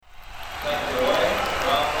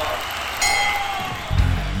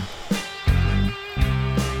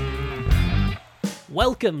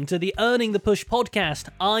Welcome to the Earning the Push podcast.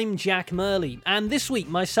 I'm Jack Murley, and this week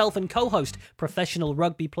myself and co-host, professional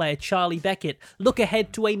rugby player Charlie Beckett, look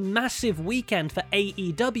ahead to a massive weekend for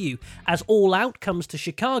AEW as All Out comes to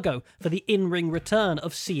Chicago for the in-ring return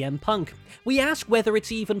of CM Punk. We ask whether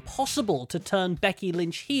it's even possible to turn Becky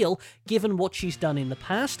Lynch heel given what she's done in the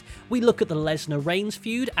past. We look at the Lesnar-Reigns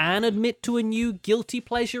feud and admit to a new guilty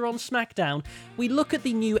pleasure on SmackDown. We look at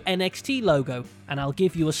the new NXT logo, and I'll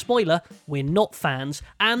give you a spoiler, we're not fans,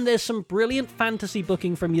 and there's some brilliant fantasy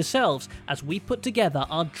booking from yourselves as we put together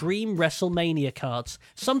our dream WrestleMania cards.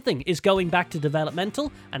 Something is going back to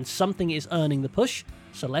developmental, and something is earning the push,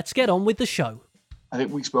 so let's get on with the show. I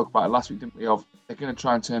think we spoke about it last week, didn't we, of they're going to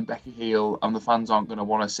try and turn Becky heel, and the fans aren't going to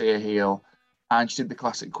want to see her heel. And she did the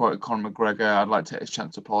classic quote of Conor McGregor, I'd like to take this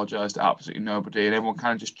chance to apologise to absolutely nobody, and everyone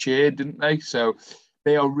kind of just cheered, didn't they? So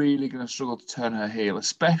they are really going to struggle to turn her heel,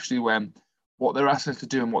 especially when what they're asking her to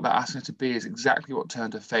do and what they're asking her to be is exactly what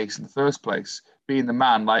turned her face in the first place, being the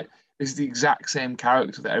man. Like, this is the exact same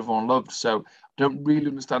character that everyone loved. So I don't really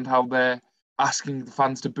understand how they're asking the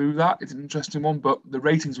fans to boo that. It's an interesting one, but the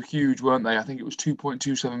ratings were huge, weren't they? I think it was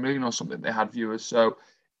 2.27 million or something they had viewers. So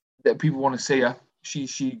that people want to see her.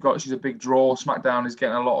 She's a big draw. SmackDown is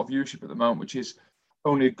getting a lot of viewership at the moment, which is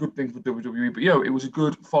only a good thing for WWE. But it was a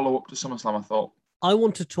good follow-up to SummerSlam, I thought. I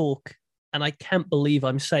want to talk, and I can't believe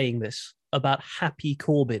I'm saying this, about Happy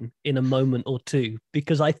Corbin in a moment or two,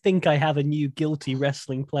 because I think I have a new guilty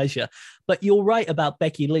wrestling pleasure. But you're right about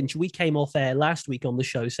Becky Lynch. We came off air last week on the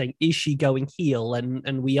show saying, is she going heel?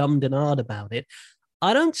 And we ummed and ahed about it.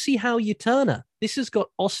 I don't see how you turn her. This has got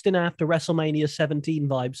Austin after WrestleMania 17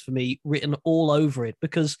 vibes for me written all over it,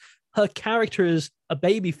 because her character as a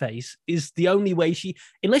babyface is the only way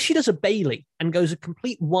unless she does a Bayley and goes a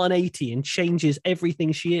complete 180 and changes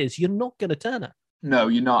everything she is, you're not going to turn her. No,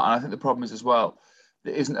 you're not. And I think the problem is as well,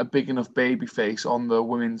 there isn't a big enough babyface on the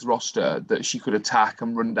women's roster that she could attack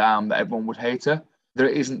and run down that everyone would hate her. There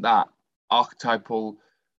isn't that archetypal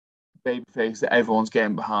babyface that everyone's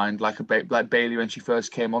getting behind, like Bayley when she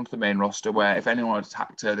first came onto the main roster, where if anyone had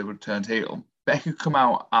attacked her, they would have turned heel. Becky could come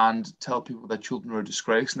out and tell people their children are a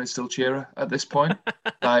disgrace and they still cheer her at this point.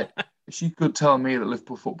 Like, if she could tell me that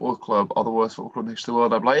Liverpool Football Club are the worst football club in the history of the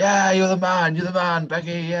world, I'd be like, yeah, you're the man,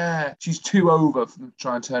 Becky, yeah. She's too over for them to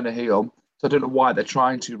try and turn her heel. So I don't know why they're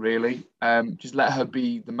trying to, really. Just let her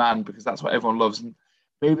be the man, because that's what everyone loves. And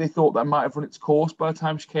maybe they thought that might have run its course by the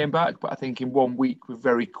time she came back, but I think in 1 week we're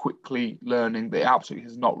very quickly learning that it absolutely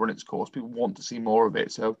has not run its course. People want to see more of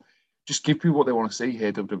it. So just give people what they want to see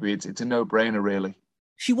here, WWE. It's a no-brainer, really.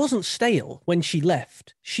 She wasn't stale when she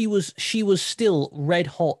left. She was still red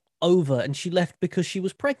hot over, and she left because she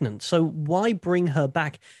was pregnant. So why bring her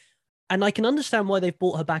back? And I can understand why they've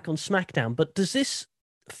brought her back on SmackDown, but does this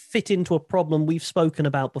fit into a problem we've spoken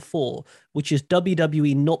about before, which is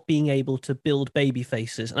WWE not being able to build baby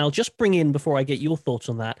faces? And I'll just bring in, before I get your thoughts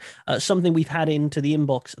on that, something we've had into the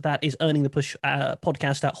inbox that is Earning the Push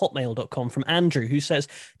podcast at hotmail.com from Andrew, who says,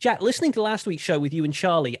 Jack, listening to last week's show with you and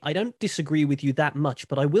Charlie, I don't disagree with you that much,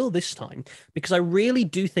 but I will this time, because I really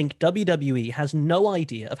do think WWE has no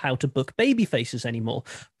idea of how to book baby faces anymore.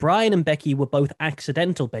 Bryan and Becky were both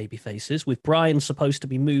accidental baby faces, with Bryan supposed to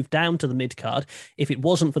be moved down to the mid-card if it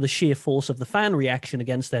wasn't for the sheer force of the fan reaction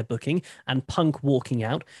against their booking and Punk walking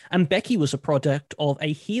out, and Becky was a product of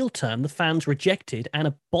a heel turn the fans rejected and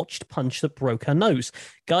a botched punch that broke her nose.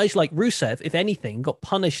 Guys like Rusev, if anything, got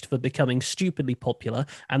punished for becoming stupidly popular,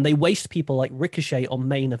 and they waste people like Ricochet on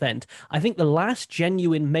main event. I think the last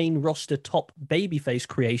genuine main roster top babyface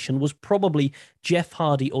creation was probably Jeff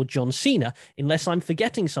Hardy or John Cena, unless I'm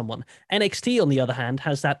forgetting someone. NXT, on the other hand,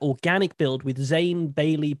 has that organic build with Zayn,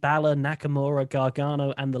 Bayley, Balor, Nakamura,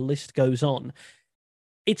 Gargano, and the list goes on.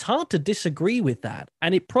 It's hard to disagree with that,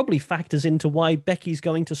 and it probably factors into why Becky's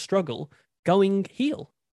going to struggle going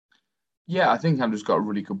heel. Yeah, I think Andrew's got a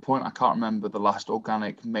really good point. I can't remember the last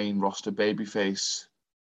organic main roster babyface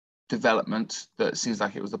development that seems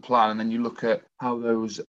like it was the plan. And then you look at how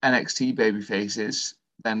those NXT babyfaces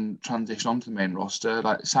then transition onto the main roster.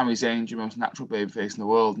 Like Sami Zayn's your most natural babyface in the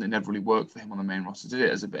world, and it never really worked for him on the main roster, did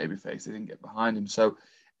it, as a babyface? They didn't get behind him. So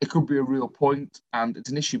it could be a real point, and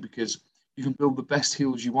it's an issue because you can build the best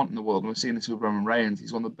heels you want in the world. And we're seeing this with Roman Reigns.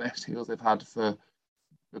 He's one of the best heels they've had for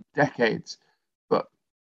decades. But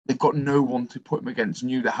they've got no one to put him against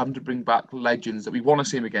new. They're having to bring back legends that we want to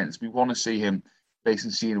see him against. We want to see him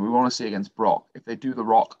facing Cena. We want to see against Brock. If they do The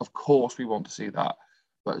Rock, of course we want to see that.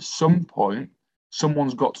 But at some point,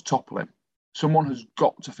 someone's got to topple him. Someone has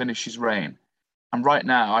got to finish his reign. And right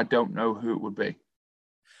now, I don't know who it would be.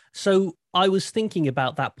 So I was thinking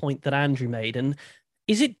about that point that Andrew made, and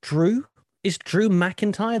is it Drew? Is Drew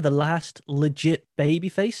McIntyre the last legit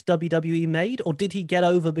babyface WWE made, or did he get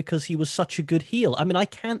over because he was such a good heel? I mean, I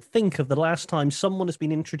can't think of the last time someone has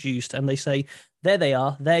been introduced and they say, there they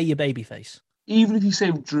are, they're your babyface. Even if you say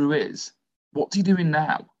Drew is, what's he doing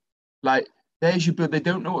now? Like, there's your blood. They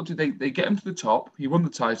don't know what to do. They get him to the top. He won the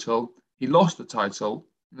title. He lost the title.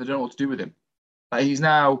 And they don't know what to do with him. Like, he's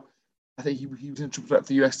now, I think he was in trouble for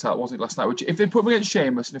the US title, wasn't he, last night? Which, if they put him against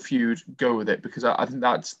Sheamus in a feud, go with it, because I think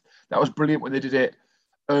that was brilliant when they did it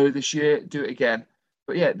earlier this year. Do it again.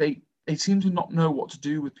 But yeah, they seem to not know what to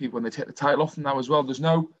do with people when they take the title off them now as well.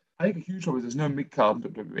 I think a huge problem is there's no mid card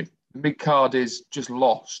in WWE. The mid card is just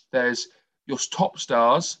lost. There's your top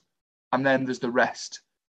stars, and then there's the rest.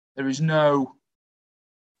 There is no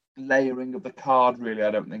layering of the card, really,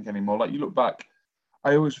 I don't think, anymore. Like, you look back,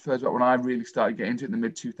 I always refer to it when I really started getting into it in the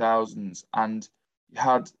mid 2000s, and you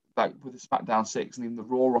had, like, with the SmackDown 6 and even the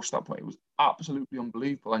Raw roster at that point, it was absolutely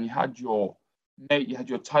unbelievable. And you had your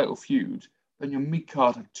title feud, then your mid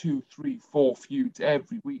card had 2, 3, 4 feuds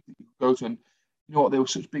every week that you could go to. And you know what, they were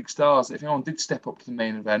such big stars that if anyone did step up to the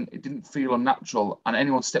main event, it didn't feel unnatural. And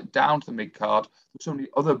anyone stepped down to the mid card, there's so many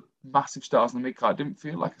other massive stars in the mid card, it didn't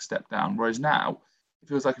feel like a step down. Whereas now, it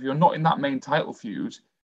feels like if you're not in that main title feud,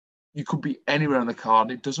 you could be anywhere on the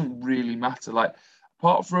card. It doesn't really matter. Like,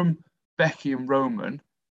 apart from Becky and Roman,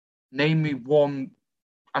 name me one,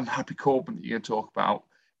 and Happy Corbin that you're going to talk about.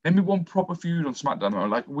 Name me one proper feud on SmackDown.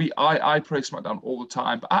 Like, I praise SmackDown all the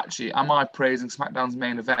time, but actually, am I praising SmackDown's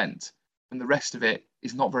main event when the rest of it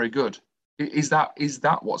is not very good? Is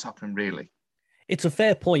that what's happening, really? It's a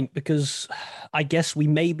fair point, because I guess we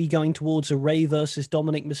may be going towards a Rey versus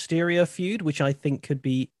Dominic Mysterio feud, which I think could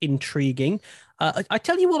be intriguing. I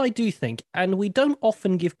tell you what I do think, and we don't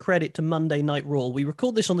often give credit to Monday Night Raw. We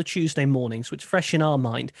record this on the Tuesday morning, so it's fresh in our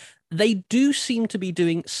mind. They do seem to be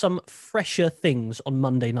doing some fresher things on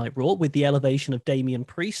Monday Night Raw, with the elevation of Damian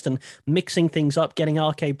Priest and mixing things up, getting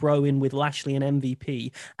RK Bro in with Lashley and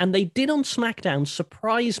MVP. And they did on SmackDown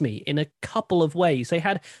surprise me in a couple of ways. They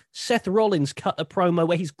had Seth Rollins cut a promo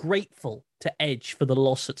where he's grateful to Edge for the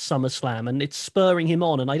loss at SummerSlam, and it's spurring him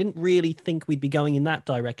on. And I didn't really think we'd be going in that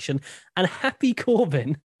direction. And Happy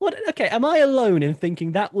Corbin, okay, am I alone in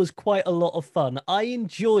thinking that was quite a lot of fun? I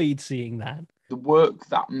enjoyed seeing that. The work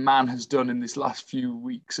that man has done in this last few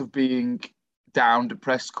weeks of being down,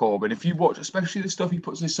 depressed Corbin. If you watch, especially the stuff he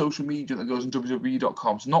puts on his social media that goes on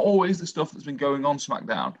WWE.com, so not always the stuff that's been going on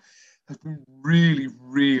SmackDown, has been really,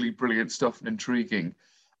 really brilliant stuff and intriguing.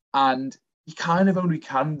 And you kind of only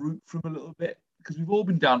can root for him a little bit, because we've all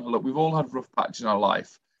been down a lot. We've all had rough patches in our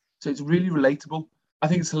life. So it's really relatable. I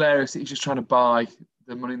think it's hilarious that he's just trying to buy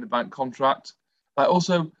the Money in the Bank contract.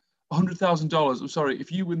 Also, $100,000. I'm sorry,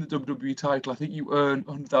 if you win the WWE title, I think you earn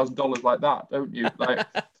 $100,000 like that, don't you? Like,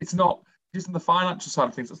 it's not just on the financial side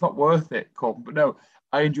of things. It's not worth it, Corbin. But no,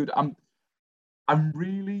 I enjoyed it. I'm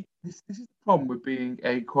really. This is the problem with being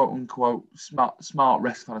a quote unquote smart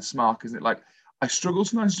wrestler fan. Smart, isn't it? Like, I struggle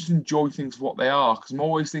sometimes to just enjoy things for what they are, because I'm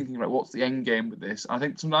always thinking, like, what's the end game with this? And I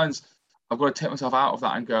think sometimes I've got to take myself out of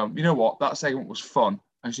that and go, you know what, that segment was fun.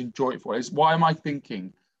 I just enjoy it for it. Why am I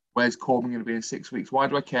thinking, where's Corbin going to be in 6 weeks? Why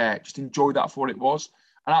do I care? Just enjoy that for what it was.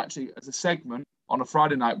 And actually, as a segment on a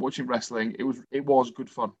Friday night watching wrestling, it was good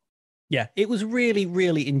fun. Yeah, it was really,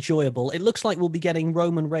 really enjoyable. It looks like we'll be getting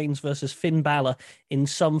Roman Reigns versus Finn Balor in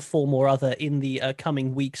some form or other in the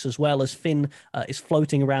coming weeks, as well, as Finn is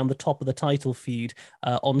floating around the top of the title feud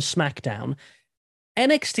on SmackDown.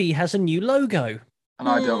 NXT has a new logo. And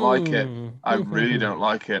I don't like it. I really don't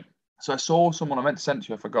like it. So I saw someone, I meant to send to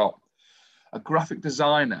you, I forgot. A graphic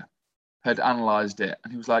designer had analysed it,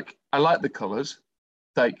 and he was like, I like the colours,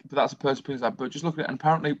 but that's a personal opinion, but just look at it, and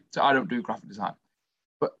apparently, so I don't do graphic design,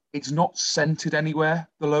 but it's not centered anywhere,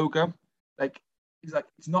 the logo. He's like,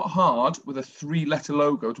 it's not hard with a 3-letter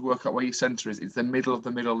logo to work out where your center is. It's the middle of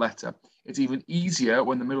the middle letter. It's even easier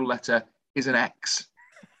when the middle letter is an X.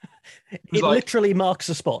 It literally marks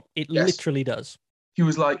a spot. It literally does. He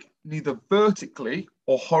was like, neither vertically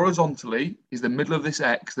or horizontally is the middle of this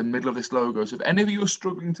X the middle of this logo. So if any of you are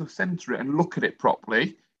struggling to center it and look at it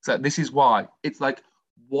properly, it's like, this is why. It's like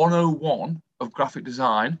 101 of graphic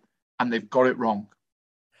design, and they've got it wrong.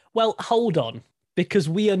 Well, hold on, because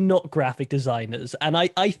we are not graphic designers. And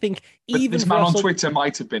I think even this man on Twitter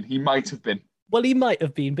might have been. He might have been. Well, he might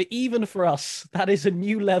have been, but even for us, that is a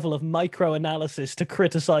new level of micro-analysis to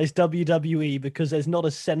criticize WWE because there's not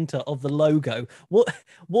a center of the logo.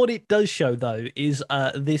 What it does show, though, is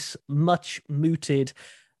this much mooted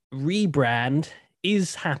rebrand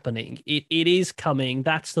is happening. It is coming.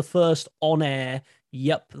 That's the first on-air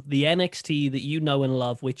Yep, the NXT that you know and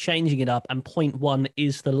love, we're changing it up, and point one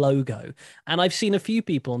is the logo. And I've seen a few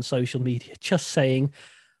people on social media just saying,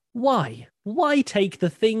 why? Why take the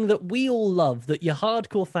thing that we all love, that your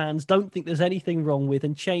hardcore fans don't think there's anything wrong with,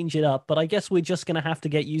 and change it up? But I guess we're just going to have to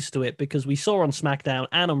get used to it, because we saw on SmackDown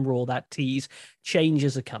and on Raw that tease,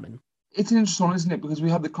 changes are coming. It's an interesting one, isn't it? Because we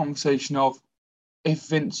had the conversation of, if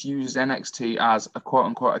Vince uses NXT as a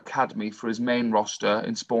quote-unquote academy for his main roster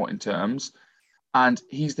in sporting terms, and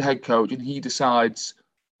he's the head coach and he decides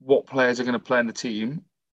what players are going to play in the team,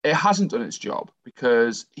 it hasn't done its job,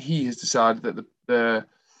 because he has decided that the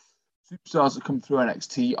superstars that come through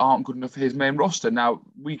NXT aren't good enough for his main roster. Now,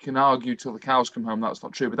 we can argue till the cows come home that's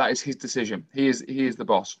not true, but that is his decision. He is the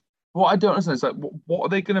boss. What I don't understand is, like, what are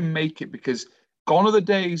they going to make it? Because gone are the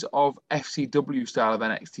days of FCW style of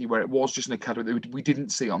NXT, where it was just an academy that we didn't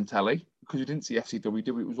see on telly, because we didn't see FCW.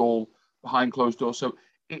 It was all behind closed doors. So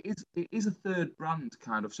it is a third brand,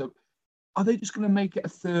 kind of. So are they just going to make it a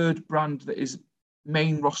third brand that is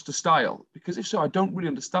main roster style? Because if so, I don't really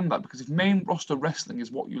understand that. Because if main roster wrestling is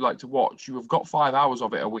what you like to watch, you have got 5 hours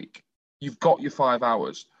of it a week. You've got your 5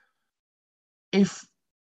 hours. If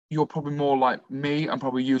you're probably more like me, and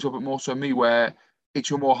probably you a little bit more so me, where it's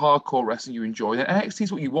your more hardcore wrestling you enjoy, then NXT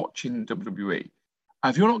is what you watch in WWE.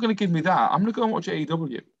 And if you're not going to give me that, I'm going to go and watch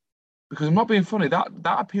AEW. Because I'm not being funny, that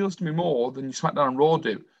appeals to me more than your SmackDown and Raw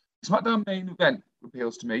do. SmackDown main event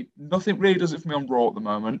appeals to me. Nothing really does it for me on Raw at the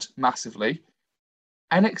moment, massively.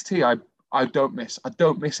 NXT, I don't miss. I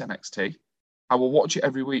don't miss NXT. I will watch it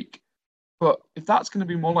every week. But if that's going to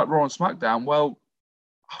be more like Raw and SmackDown, well,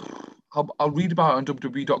 I'll read about it on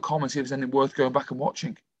WWE.com and see if there's anything worth going back and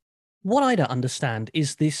watching. What I don't understand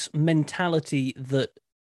is this mentality that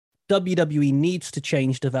WWE needs to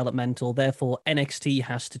change developmental, therefore NXT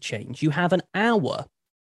has to change. You have an hour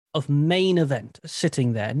of main event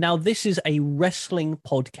sitting there. Now, this is a wrestling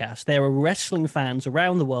podcast. There are wrestling fans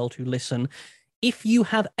around the world who listen. If you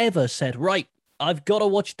have ever said, right, I've got to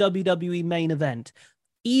watch WWE main event,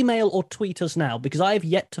 email or tweet us now, because I have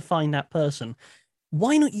yet to find that person.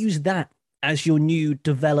 Why not use that as your new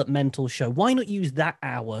developmental show? Why not use that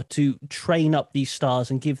hour to train up these stars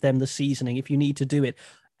and give them the seasoning if you need to do it?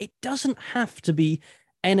 It doesn't have to be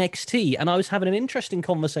NXT. And I was having an interesting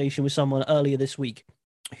conversation with someone earlier this week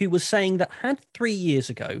who was saying that had 3 years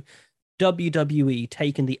ago WWE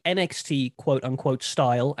taken the NXT quote-unquote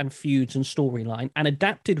style and feuds and storyline and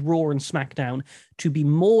adapted Raw and SmackDown to be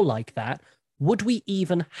more like that, would we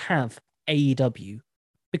even have AEW?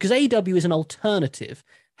 Because AEW is an alternative.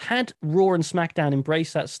 Had Raw and SmackDown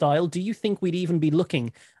embraced that style, do you think we'd even be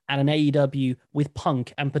looking at an AEW with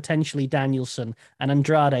Punk and potentially Danielson and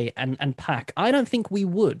Andrade and Pac? I don't think we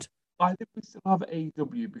would. I think we still have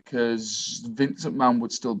AEW because Vince McMahon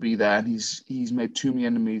would still be there, and he's made too many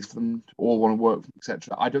enemies for them to all want to work,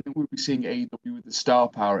 etc. I don't think we'd be seeing AEW with the star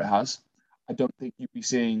power it has. I don't think you'd be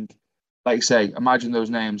seeing, like you say, imagine those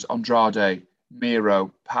names: Andrade,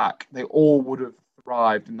 Miro, Pac. They all would have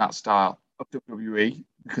thrived in that style of WWE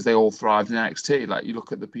because they all thrived in NXT. Like, you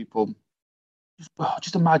look at the people,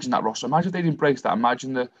 just imagine that roster. Imagine if they'd embraced that.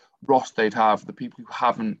 Imagine the roster they'd have, the people who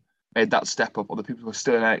haven't made that step up, or the people who are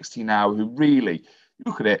still in NXT now who really,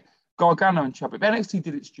 look at it, Gargano and Ciampa. If NXT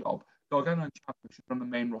did its job, Gargano and Ciampa should have been on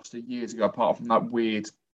the main roster years ago, apart from that weird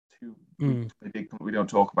 2 weeks they did that we don't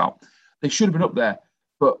talk about. They should have been up there,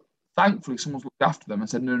 but thankfully someone's looked after them and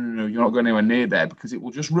said, no, you're not going anywhere near there because it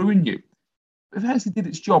will just ruin you. If NXT did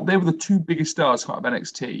its job, they were the 2 biggest stars out of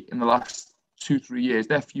NXT in the last 2-3 years.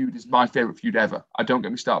 Their feud is my favourite feud ever. I don't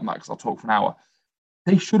get me started on that because I'll talk for an hour.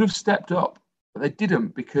 They should have stepped up, but they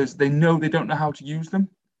didn't because they don't know how to use them.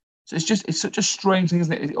 So it's such a strange thing,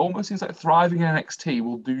 isn't it? It almost seems like thriving in NXT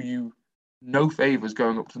will do you no favours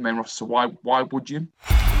going up to the main roster. So why would you?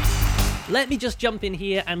 Let me just jump in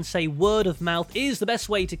here and say word of mouth is the best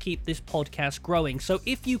way to keep this podcast growing. So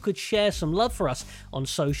if you could share some love for us on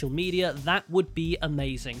social media, that would be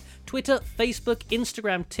amazing. Twitter, Facebook,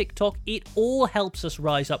 Instagram, TikTok, it all helps us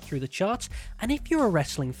rise up through the charts. And if you're a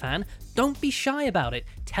wrestling fan, don't be shy about it.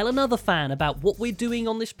 Tell another fan about what we're doing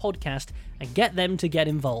on this podcast and get them to get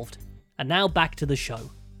involved. And now back to the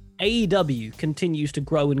show. AEW continues to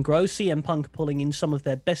grow and grow, CM Punk pulling in some of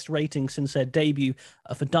their best ratings since their debut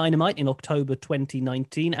for Dynamite in October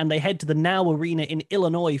 2019, and they head to the Now Arena in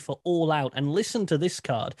Illinois for All Out. And listen to this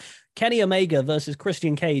card. Kenny Omega versus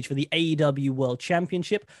Christian Cage for the AEW World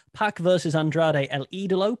Championship. Pac versus Andrade El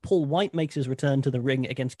Idolo. Paul White makes his return to the ring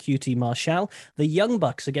against QT Marshall. The Young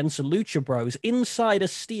Bucks against the Lucha Bros inside a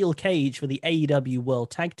steel cage for the AEW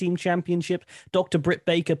World Tag Team Championship. Dr. Britt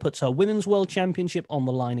Baker puts her Women's World Championship on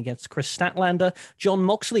the line against Chris Statlander. Jon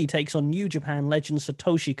Moxley takes on New Japan legend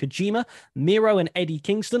Satoshi Kojima. Miro and Eddie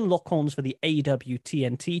Kingston lock horns for the AEW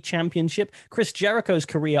TNT Championship. Chris Jericho's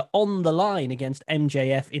career on the line against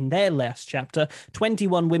MJF in their last chapter.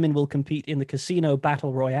 21 women will compete in the Casino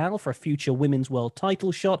Battle Royale for a future Women's World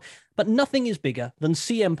title shot. But nothing is bigger than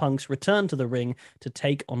CM Punk's return to the ring to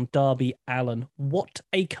take on Darby Allin. What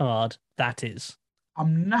a card that is.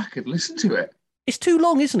 I'm knackered. Listen to it. It's too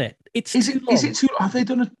long, isn't it? Is it too? Have they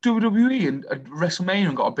done a WWE and a WrestleMania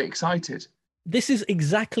and got a bit excited? This is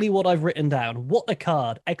exactly what I've written down. What a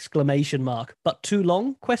card! Exclamation mark. But too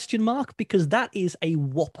long? Question mark. Because that is a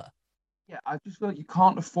whopper. Yeah, I just feel like you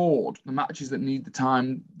can't afford the matches that need the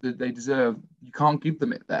time that they deserve. You can't give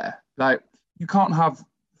them it there. Like, you can't have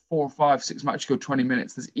 4 or 5, 6 matches go 20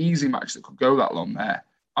 minutes. There's easy matches that could go that long there.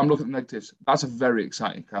 I'm looking at the negatives. That's a very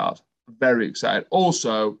exciting card. Very excited.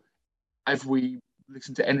 Also, if we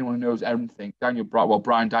listen to anyone who knows anything,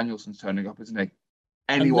 Bryan Danielson's turning up, isn't he?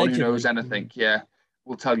 Anyone who knows anything,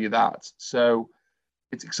 will tell you that. So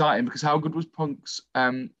it's exciting because how good was Punk's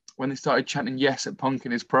when they started chanting yes at Punk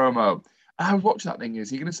in his promo? I was watching that thing. Is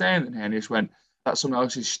he going to say anything here? And he just went, that's someone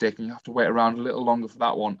else's shtick and you have to wait around a little longer for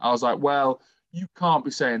that one. I was like, well, you can't be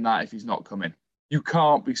saying that if he's not coming. You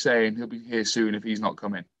can't be saying he'll be here soon if he's not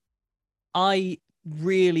coming. I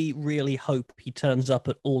really, really hope he turns up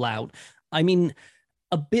at All Out. I mean,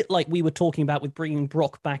 a bit like we were talking about with bringing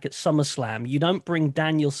Brock back at SummerSlam, you don't bring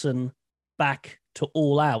Danielson back to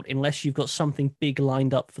All Out unless you've got something big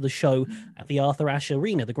lined up for the show at the Arthur Ashe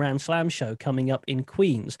Arena, the Grand Slam show coming up in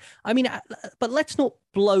Queens. I mean, but let's not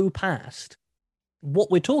blow past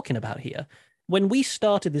what we're talking about here. When we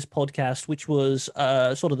started this podcast, which was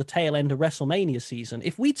sort of the tail end of WrestleMania season,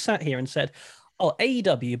 if we'd sat here and said, oh,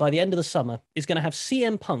 AEW by the end of the summer is going to have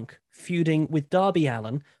CM Punk feuding with Darby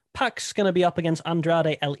Allin, Pac's going to be up against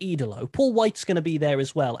Andrade El Idolo, Paul White's going to be there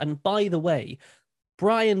as well, and by the way,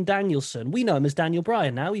 Bryan Danielson, we know him as Daniel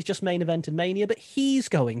Bryan now, he's just main evented Mania, but he's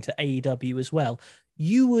going to AEW as well.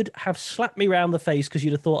 You would have slapped me round the face because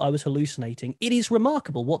you'd have thought I was hallucinating. It is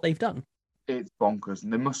remarkable what they've done. It's bonkers,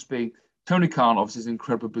 and there must be... Tony Khan obviously is an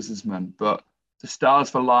incredible businessman, but the stars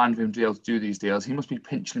for line for him to be able to do these deals, he must be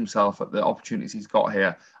pinching himself at the opportunities he's got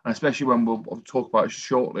here. And especially when we'll talk about it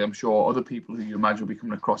shortly, I'm sure other people who you imagine will be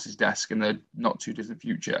coming across his desk in the not too distant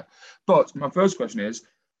future. But my first question is,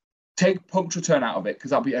 take Punk's return out of it,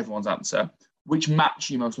 because that'll be everyone's answer. Which match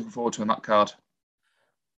are you most looking forward to on that card?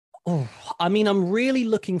 Oh, I mean, I'm really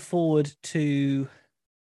looking forward to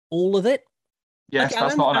all of it. Yes,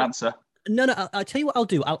 that's not an answer. No, I'll tell you what I'll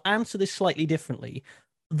do. I'll answer this slightly differently.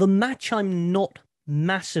 The match I'm not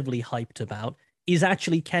massively hyped about is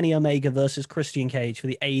actually Kenny Omega versus Christian Cage for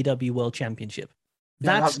the AEW World Championship.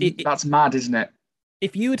 That's mad, isn't it?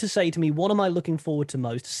 If you were to say to me, what am I looking forward to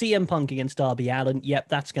most? CM Punk against Darby Allin. Yep,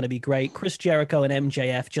 that's going to be great. Chris Jericho and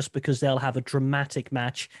MJF, just because they'll have a dramatic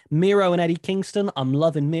match. Miro and Eddie Kingston. I'm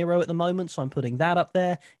loving Miro at the moment, so I'm putting that up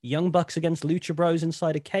there. Young Bucks against Lucha Bros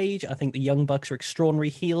inside a cage. I think the Young Bucks are extraordinary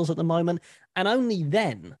heels at the moment. And only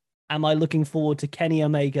then am I looking forward to Kenny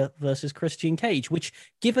Omega versus Christian Cage, which,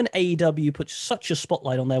 given AEW puts such a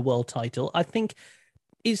spotlight on their world title, I think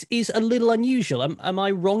is a little unusual. Am I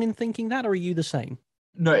wrong in thinking that, or are you the same?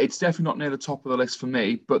 No, it's definitely not near the top of the list for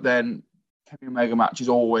me, but then Kenny Omega matches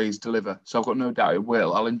always deliver, so I've got no doubt it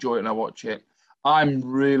will. I'll enjoy it and I'll watch it. I'm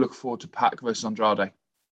really looking forward to Pac versus Andrade.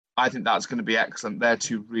 I think that's going to be excellent. They're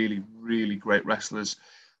two really, really great wrestlers.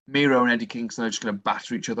 Miro and Eddie Kingston are just going to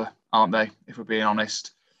batter each other, aren't they, if we're being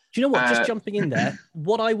honest? Do you know what? Just jumping in there,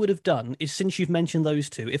 what I would have done is, since you've mentioned those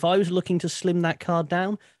two, if I was looking to slim that card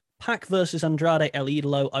down, Pac versus Andrade El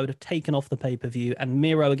Idolo, I would have taken off the pay-per-view, and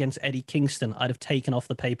Miro against Eddie Kingston, I'd have taken off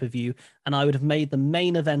the pay-per-view, and I would have made the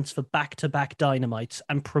main events for back-to-back Dynamites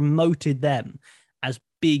and promoted them as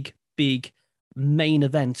big, big main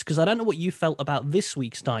events. Because I don't know what you felt about this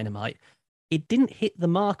week's Dynamite. It didn't hit the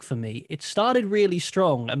mark for me. It started really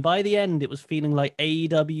strong, and by the end, it was feeling like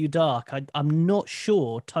AEW Dark. I'm not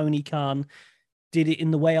sure Tony Khan did it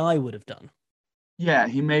in the way I would have done. Yeah,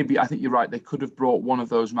 he may be. I think you're right. They could have brought one of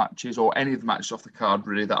those matches or any of the matches off the card,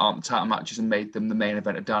 really, that aren't the title matches and made them the main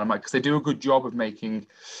event of Dynamite, because they do a good job of making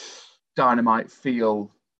the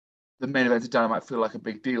main event of Dynamite feel like a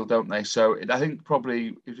big deal, don't they? So I think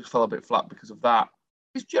probably it just fell a bit flat because of that.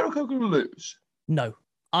 Is Jericho going to lose? No,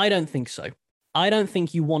 I don't think so. I don't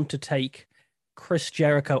think you want to take Chris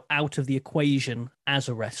Jericho out of the equation as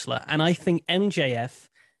a wrestler. And I think MJF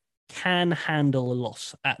can handle a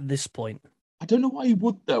loss at this point. I don't know why he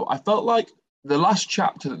would, though. I felt like the last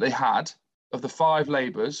chapter that they had of the 5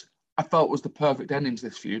 Labours, I felt was the perfect ending to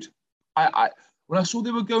this feud. I when I saw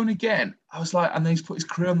they were going again, I was like, and then he's put his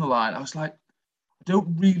career on the line. I was like, I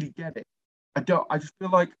don't really get it. I just feel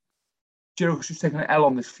like Jericho should take an L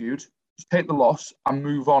on this feud. Just take the loss and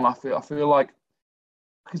move on. I feel like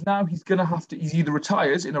because now he's gonna have to. He's either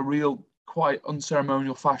retires in a real, quite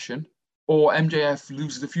unceremonial fashion, or MJF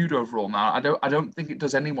loses the feud overall. Now I don't think it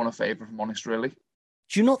does anyone a favor, if I'm honest, really.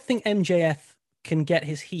 Do you not think MJF can get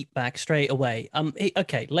his heat back straight away?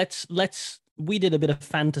 Okay, let's. We did a bit of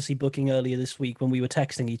fantasy booking earlier this week when we were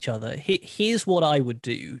texting each other. Here's what I would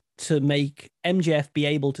do to make MJF be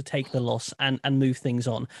able to take the loss and move things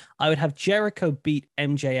on. I would have Jericho beat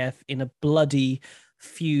MJF in a bloody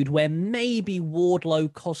feud where maybe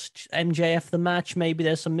Wardlow cost MJF the match. Maybe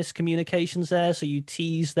there's some miscommunications there, so you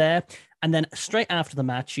tease there. And then straight after the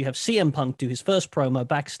match, you have CM Punk do his first promo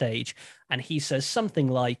backstage, and he says something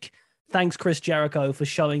like, "Thanks, Chris Jericho, for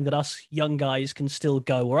showing that us young guys can still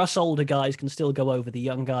go, or us older guys can still go over the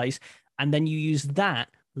young guys." And then you use that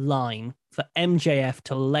line for MJF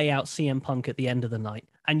to lay out CM Punk at the end of the night.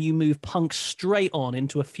 And you move Punk straight on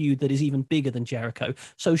into a feud that is even bigger than Jericho.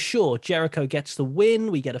 So sure, Jericho gets the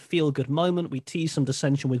win. We get a feel-good moment. We tease some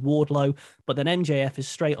dissension with Wardlow. But then MJF is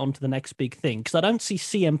straight on to the next big thing. Because I don't see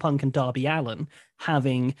CM Punk and Darby Allin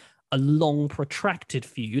having a long, protracted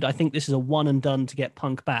feud. I think this is a one and done to get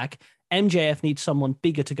Punk back. MJF needs someone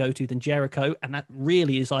bigger to go to than Jericho, and that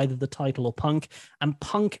really is either the title or Punk. And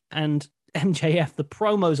Punk and MJF, the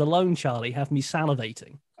promos alone, Charlie, have me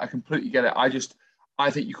salivating. I completely get it. I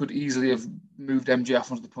think you could easily have moved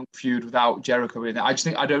MJF onto the Punk feud without Jericho in it. I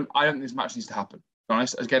don't think this match needs to happen. To be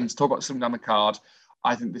honest, again, to talk about something down the card,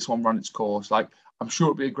 I think this one ran its course. Like, I'm sure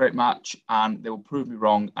it'll be a great match, and they will prove me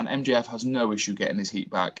wrong. And MJF has no issue getting his heat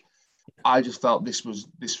back. I just felt this was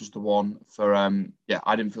the one for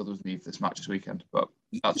I didn't feel there was a need for this match this weekend, but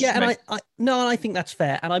that's and I think that's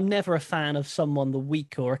fair. And I'm never a fan of someone the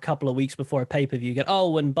week or a couple of weeks before a pay-per-view get,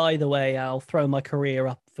 oh, and by the way, I'll throw my career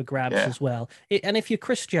up for grabs as well. And if you're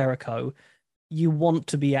Chris Jericho, you want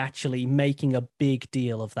to be actually making a big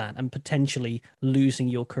deal of that and potentially losing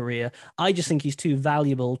your career. I just think he's too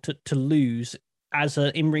valuable to lose as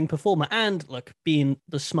an in-ring performer. And look, being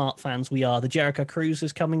the smart fans we are, the Jericho Cruise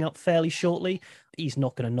is coming up fairly shortly. He's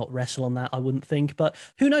not going to not wrestle on that, I wouldn't think. But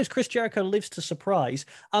who knows? Chris Jericho lives to surprise.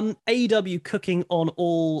 AEW cooking on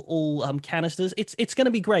all canisters. It's going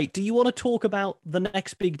to be great. Do you want to talk about the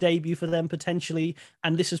next big debut for them potentially?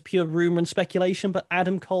 And this is pure rumor and speculation, but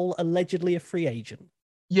Adam Cole allegedly a free agent.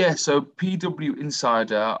 Yeah, so PW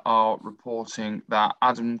Insider are reporting that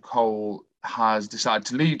Adam Cole has decided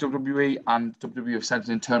to leave WWE, and WWE have sent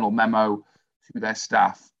an internal memo to their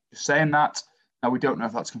staff just saying that. Now, we don't know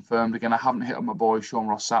if that's confirmed. Again, I haven't hit up my boy Sean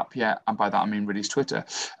Ross Sapp yet, and by that I mean really his Twitter.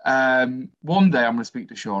 One day I'm going to speak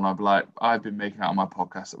to Sean. I'll be like, I've been making out on my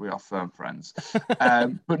podcast that we are firm friends.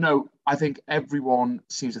 But no, I think everyone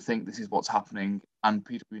seems to think this is what's happening, and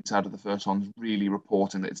PW Insider, the first one's really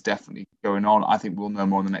reporting that it's definitely going on. I think we'll know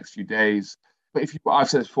more in the next few days. But I've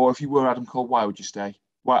said this before, if you were Adam Cole, why would you stay?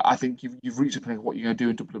 Well, I think you've reached a point of what you're going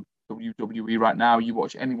to do in WWE right now. You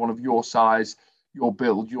watch anyone of your size, your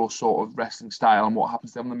build, your sort of wrestling style, and what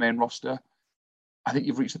happens to them on the main roster. I think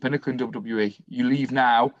you've reached the pinnacle in WWE. You leave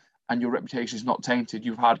now, and your reputation is not tainted.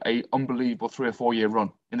 You've had an unbelievable 3 or 4 year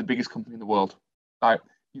run in the biggest company in the world. Like,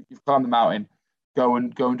 you've climbed the mountain. Go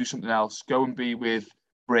and do something else. Go and be with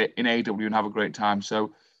Britt in AEW and have a great time.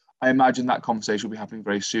 So I imagine that conversation will be happening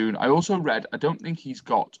very soon. I also read, I don't think he's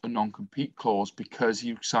got a non-compete clause because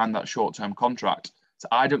he signed that short-term contract. So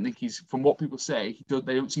I don't think from what people say,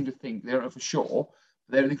 they don't seem to think, they don't know for sure,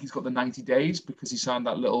 but they don't think he's got the 90 days because he signed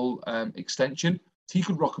that little extension. So he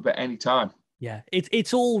could rock up at any time. Yeah,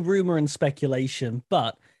 it's all rumor and speculation,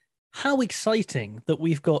 but how exciting that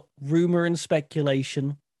we've got rumor and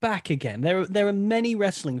speculation back again. There are many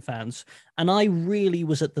wrestling fans, and I really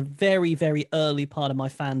was at the very, very early part of my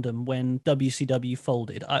fandom when WCW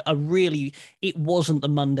folded. It wasn't the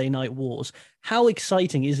Monday Night Wars. How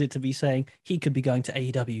exciting is it to be saying he could be going to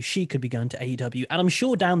AEW, she could be going to AEW, and I'm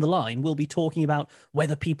sure down the line we'll be talking about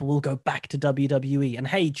whether people will go back to WWE. And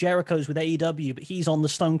hey, Jericho's with AEW, but he's on the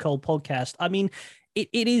Stone Cold podcast. I mean, it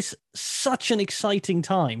is such an exciting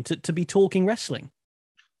time to be talking wrestling.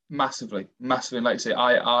 Massively. Like you say,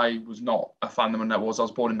 I was not a fan of when that was. I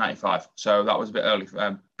was born in '95, so that was a bit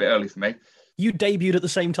early for me. You debuted at the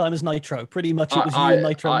same time as Nitro. Pretty much, it was you and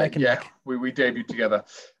Nitro neck and neck. We debuted together.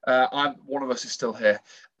 One of us is still here,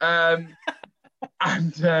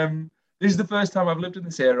 This is the first time I've lived in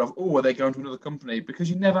this era of, oh, are they going to another company?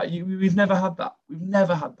 Because we've never had that. We've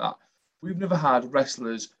never had that. We've never had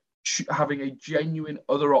wrestlers having a genuine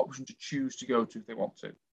other option to choose to go to if they want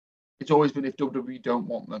to. It's always been if WWE don't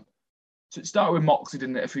want them. So it started with Moxley,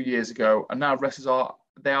 didn't it, a few years ago, and now wrestlers are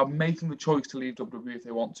making the choice to leave WWE if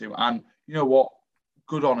they want to. And you know what?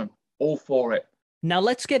 Good on them. All for it. Now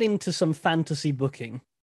let's get into some fantasy booking.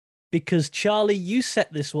 Because, Charlie, you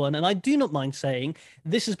set this one, and I do not mind saying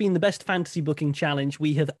this has been the best fantasy booking challenge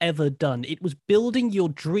we have ever done. It was building your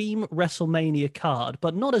dream WrestleMania card,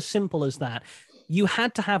 but not as simple as that. You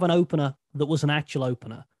had to have an opener that was an actual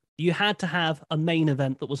opener. You had to have a main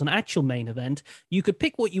event that was an actual main event. You could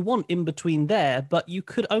pick what you want in between there, but you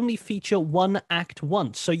could only feature one act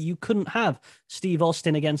once. So you couldn't have Steve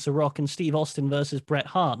Austin against The Rock and Steve Austin versus Bret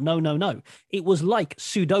Hart. No, no, no. It was like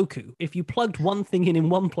Sudoku. If you plugged one thing in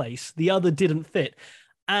one place, the other didn't fit.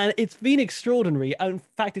 And it's been extraordinary. In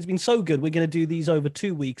fact, it's been so good. We're going to do these over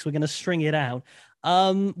 2 weeks. We're going to string it out.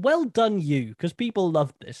 Well done, you, because people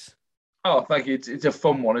loved this. Oh, thank you. It's a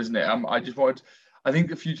fun one, isn't it? I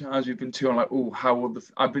think a few times we've been too on like, oh, how will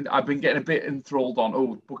I've been getting a bit enthralled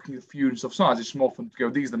on booking a feud and stuff. Sometimes it's more fun to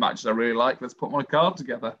go, these are the matches I really like. Let's put my card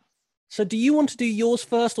together. So do you want to do yours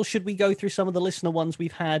first, or should we go through some of the listener ones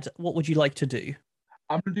we've had? What would you like to do?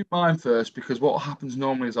 I'm going to do mine first because what happens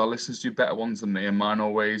normally is our listeners do better ones than me, and mine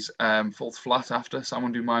always falls flat after. So I'm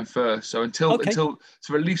going to do mine first. So so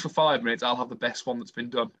at least for 5 minutes, I'll have the best one that's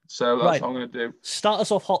been done. So that's what I'm going to do. Start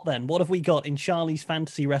us off hot then. What have we got in Charlie's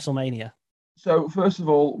Fantasy WrestleMania? So first of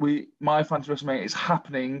all, my Fantasy WrestleMania is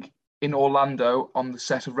happening in Orlando on the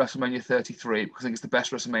set of WrestleMania 33 because I think it's the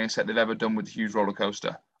best WrestleMania set they've ever done with the huge roller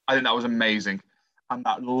coaster. I think that was amazing, and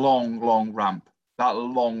that long ramp. That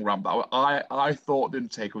I thought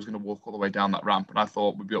didn't take. I was going to walk all the way down that ramp, and I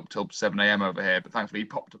thought we'd be up till 7 a.m. over here. But thankfully, he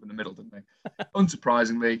popped up in the middle, didn't he?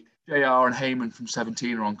 Unsurprisingly, JR and Heyman from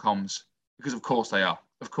 17 are on comms because, of course, they are.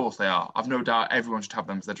 Of course, they are. I've no doubt everyone should have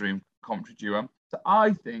them as their dream commentary duo. So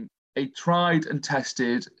I think a tried and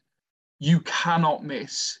tested, you cannot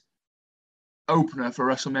miss opener for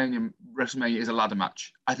WrestleMania. WrestleMania is a ladder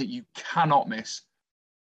match. I think you cannot miss,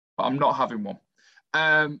 but I'm not having one.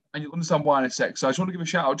 And you'll understand why in a sec. So I just want to give a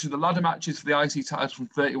shout out to the ladder matches for the IC titles from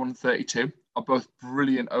 31 and 32 are both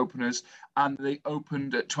brilliant openers, and they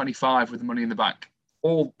opened at 25 with the Money in the Bank.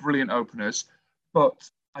 All brilliant openers, but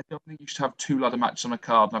I don't think you should have 2 ladder matches on a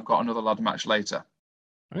card, and I've got another ladder match later.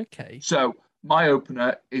 Okay. So my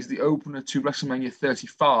opener is the opener to WrestleMania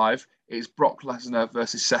 35. It's Brock Lesnar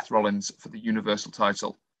versus Seth Rollins for the Universal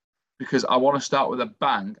title. Because I want to start with a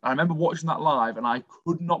bang. I remember watching that live and I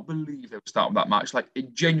could not believe they were starting that match. Like,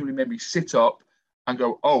 it genuinely made me sit up and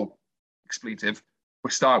go, oh, expletive, we're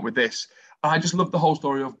starting with this. And I just loved the whole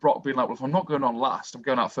story of Brock being like, well, if I'm not going on last, I'm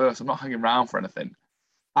going out first. I'm not hanging around for anything.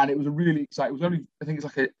 And it was a really exciting, it was only, I think it's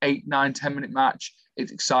like an 8, 9, 10-minute match.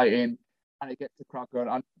 It's exciting and it gets the crowd going.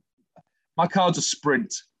 And my card's a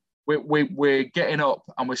sprint. We're getting up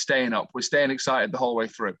and we're staying up. We're staying excited the whole way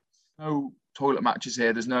through. No toilet matches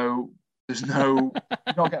here. There's no you're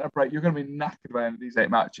not getting a break. You're going to be knackered by the end of these 8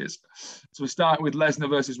 matches. So we're starting with Lesnar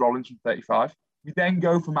versus Rollins from 35. We then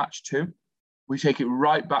go for match 2. We take it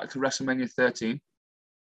right back to WrestleMania 13.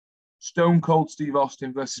 Stone Cold Steve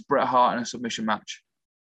Austin versus Bret Hart in a submission match.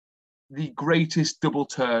 The greatest double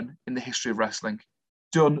turn in the history of wrestling.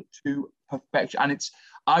 Done to perfection. And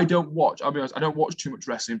I'll be honest, I don't watch too much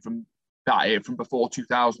wrestling from that era, from before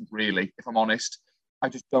 2000, really, if I'm honest. I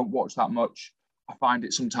just don't watch that much. I find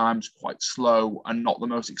it sometimes quite slow and not the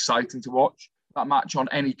most exciting to watch. That match on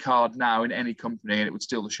any card now in any company, and it would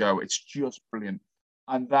steal the show. It's just brilliant.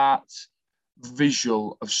 And that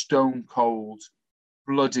visual of Stone Cold,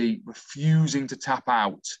 bloody, refusing to tap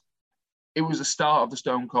out, it was the start of the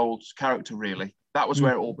Stone Cold character, really. That was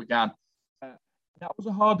where it all began. That was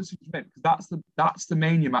a hard decision to make because that's the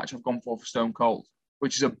Mania match I've gone for Stone Cold,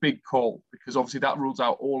 which is a big call because obviously that rules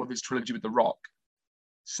out all of his trilogy with The Rock.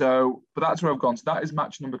 So, but that's where I've gone. So that is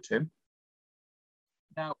match number 2.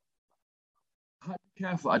 Now, I have to be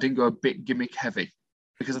careful I didn't go a bit gimmick heavy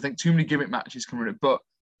because I think too many gimmick matches can ruin it. But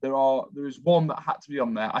there is one that had to be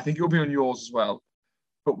on there. I think it'll be on yours as well.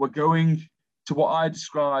 But we're going to what I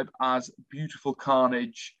describe as beautiful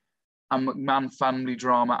carnage and McMahon family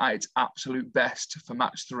drama at its absolute best for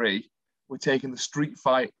match 3. We're taking the street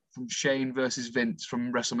fight from Shane versus Vince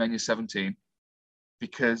from WrestleMania 17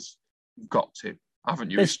 because you've got to.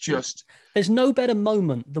 Haven't you? There's no better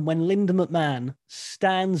moment than when Linda McMahon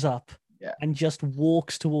stands up and just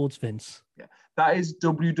walks towards Vince. Yeah, that is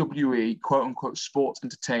WWE quote unquote sports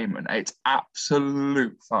entertainment at its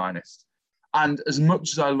absolute finest. And as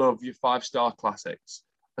much as I love your 5-star classics,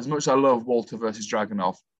 as much as I love Walter versus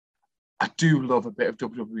Dragunov, I do love a bit of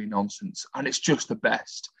WWE nonsense, and it's just the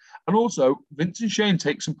best. And also, Vince and Shane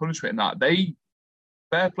take some punishment in that. They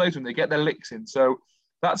fair play to them, they get their licks in. So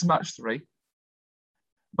that's match 3.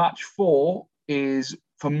 Match 4 is,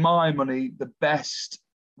 for my money, the best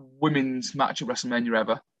women's match at WrestleMania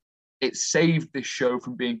ever. It saved this show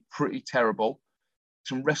from being pretty terrible. It's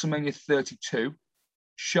from WrestleMania 32.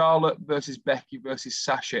 Charlotte versus Becky versus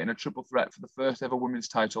Sasha in a triple threat for the first ever women's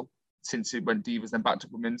title since it went Divas, then back to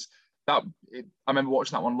women's. I remember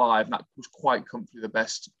watching that one live, and that was quite comfortably the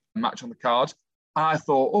best match on the card. I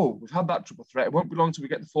thought, oh, we've had that triple threat. It won't be long till we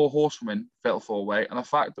get the 4 horsewomen fatal 4-way. And the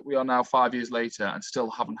fact that we are now 5 years later and still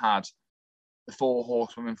haven't had the 4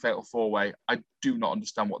 horsewomen fatal 4-way, I do not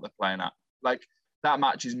understand what they're playing at. Like, that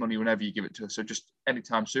match is money whenever you give it to us. So just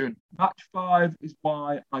anytime soon. Match 5 is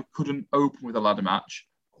why I couldn't open with a ladder match.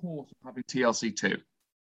 Of course, I'm having TLC 2.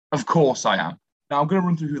 Of course I am. Now, I'm going to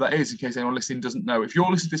run through who that is in case anyone listening doesn't know. If you're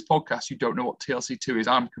listening to this podcast, you don't know what TLC 2 is,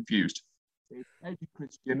 I'm confused. It's Edge and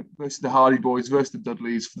Christian versus the Hardy Boys versus the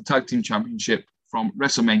Dudleys for the Tag Team Championship from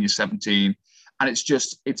WrestleMania 17. And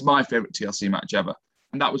it's my favourite TLC match ever.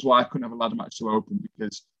 And that was why I couldn't have a ladder match to open,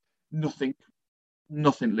 because nothing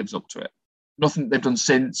lives up to it. Nothing they've done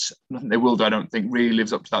since, nothing they will do, I don't think, really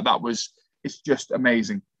lives up to that. It's just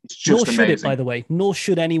amazing. It's just Nor amazing. should it, by the way. Nor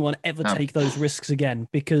should anyone ever take those risks again,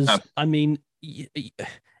 because, I mean,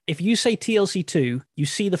 if you say TLC 2, you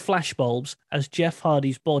see the flashbulbs as Jeff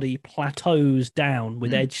Hardy's body plateaus down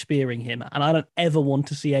with Edge spearing him, and I don't ever want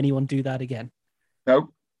to see anyone do that again.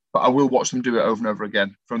 No, but I will watch them do it over and over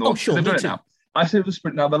again. Sure, they've done it too. now. I say the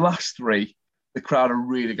sprint now. The last 3, the crowd are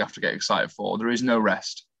really going to have to get excited for. There is no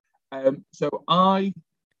rest. So I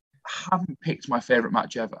haven't picked my favourite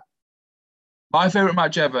match ever. My favourite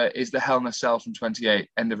match ever is the Hell in a Cell from 28,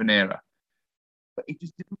 End of an Era. But it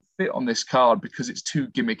just didn't fit on this card because it's too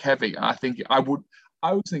gimmick heavy. And I was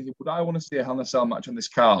thinking, would I want to see a Hell in a Cell match on this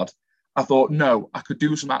card? I thought, no, I could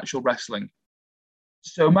do some actual wrestling.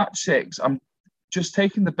 So match 6, I'm just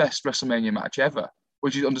taking the best WrestleMania match ever,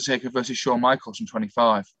 which is Undertaker versus Shawn Michaels from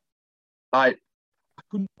 25. I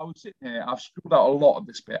was sitting here, I've scribbled out a lot of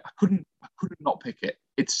this bit. I couldn't not pick it.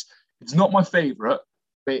 It's not my favourite,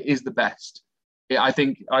 but it is the best.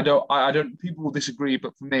 People will disagree,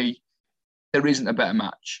 but for me, there isn't a better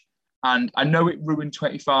match. And I know it ruined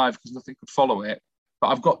 25 because nothing could follow it, but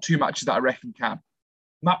I've got 2 matches that I reckon can.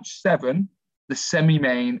 Match 7, the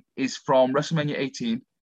semi-main, is from WrestleMania 18,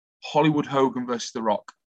 Hollywood Hogan versus The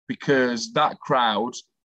Rock, because that crowd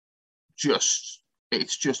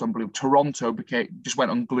it's just unbelievable. Toronto just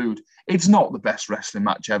went unglued. It's not the best wrestling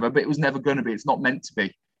match ever, but it was never going to be. It's not meant to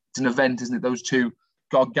be. It's an event, isn't it? Those 2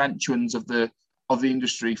 gargantuans of the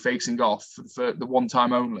industry facing off for the one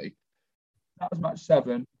time only. That was match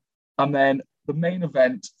 7. And then the main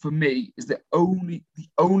event for me is the only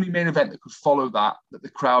main event that could follow that the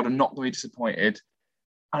crowd are not going to be disappointed.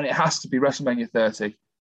 And it has to be WrestleMania 30.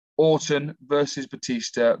 Orton versus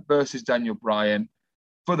Batista versus Daniel Bryan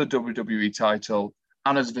for the WWE title.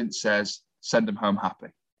 And as Vince says, send them home happy.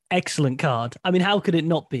 Excellent card. I mean, how could it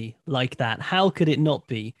not be like that? How could it not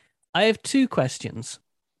be? I have 2 questions.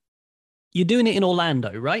 You're doing it in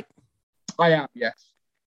Orlando, right? I am, yes.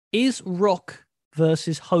 Is Rock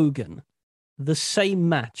versus Hogan the same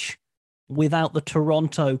match without the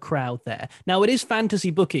Toronto crowd there? Now, it is fantasy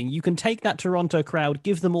booking. You can take that Toronto crowd,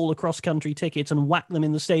 give them all the cross-country tickets and whack them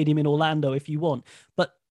in the stadium in Orlando if you want.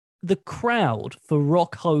 But the crowd for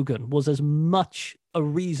Rock Hogan was as much a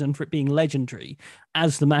reason for it being legendary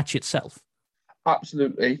as the match itself.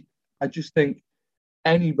 Absolutely. I just think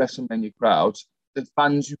any WrestleMania crowd, the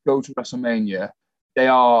fans who go to WrestleMania,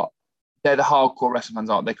 they're the hardcore wrestling fans,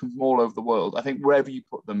 aren't they? They come from all over the world. I think wherever you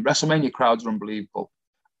put them, WrestleMania crowds are unbelievable.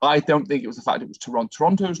 I don't think it was the fact it was Toronto.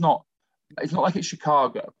 Toronto's not, it's not like it's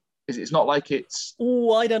Chicago. It's not like it's...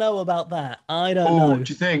 Oh, I don't know about that. I don't know.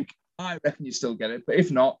 Do you think? I reckon you still get it. But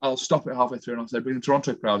if not, I'll stop it halfway through and I'll say, bring the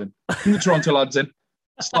Toronto crowd in. Bring the Toronto lads in.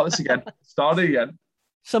 Start this again. Start it again.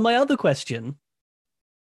 So my other question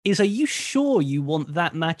is, are you sure you want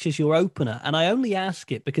that match as your opener? And I only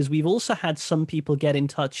ask it because we've also had some people get in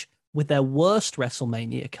touch with their worst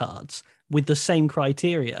WrestleMania cards with the same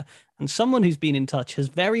criteria. And someone who's been in touch has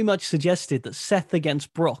very much suggested that Seth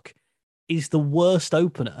against Brock is the worst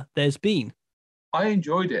opener there's been. I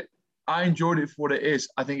enjoyed it. I enjoyed it for what it is.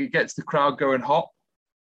 I think it gets the crowd going hot,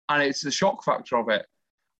 and it's the shock factor of it.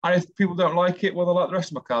 And if people don't like it, well, they'll like the rest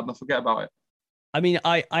of my card and they'll forget about it. I mean,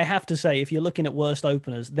 I have to say, if you're looking at worst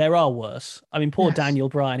openers, there are worse. I mean, poor Yes. Daniel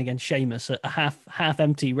Bryan against Sheamus at a half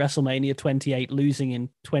empty WrestleMania 28, losing in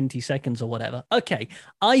 20 seconds or whatever. Okay,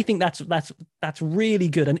 I think that's really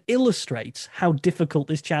good and illustrates how difficult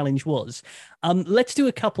this challenge was. Let's do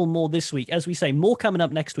a couple more this week. As we say, more coming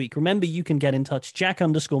up next week. Remember, you can get in touch,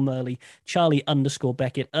 Jack_Murley,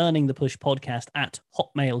 Charlie_Beckett, Earning the Push podcast at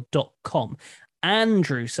hotmail.com.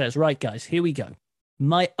 Andrew says, right, guys, here we go.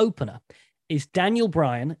 My opener is Daniel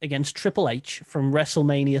Bryan against Triple H from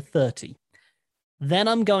WrestleMania 30. Then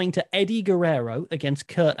I'm going to Eddie Guerrero against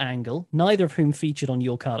Kurt Angle, neither of whom featured on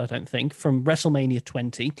your card, I don't think, from WrestleMania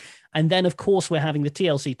 20. And then, of course, we're having the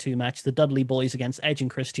TLC 2 match, the Dudley Boys against Edge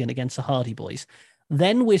and Christian against the Hardy Boys.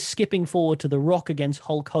 Then we're skipping forward to The Rock against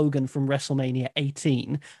Hulk Hogan from WrestleMania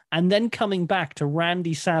 18, and then coming back to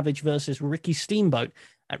Randy Savage versus Ricky Steamboat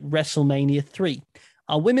at WrestleMania 3.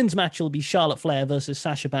 Our women's match will be Charlotte Flair versus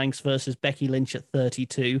Sasha Banks versus Becky Lynch at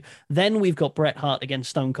 32. Then we've got Bret Hart against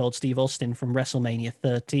Stone Cold Steve Austin from WrestleMania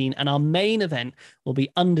 13. And our main event will be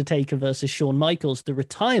Undertaker versus Shawn Michaels, the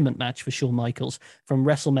retirement match for Shawn Michaels from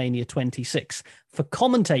WrestleMania 26. For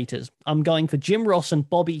commentators, I'm going for Jim Ross and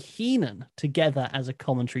Bobby Heenan together as a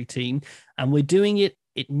commentary team. And we're doing it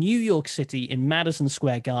in New York City in Madison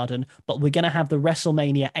Square Garden, but we're going to have the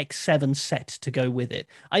WrestleMania X7 set to go with it.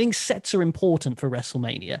 I think sets are important for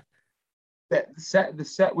WrestleMania. The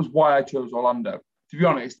set was why I chose Orlando. To be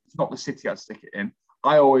honest, it's not the city I'd stick it in.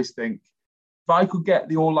 I always think if I could get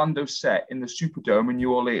the Orlando set in the Superdome in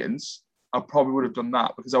New Orleans, I probably would have done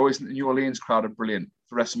that, because I always think the New Orleans crowd are brilliant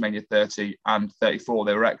for WrestleMania 30 and 34.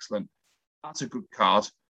 They were excellent. That's a good card.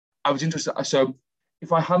 I was interested. So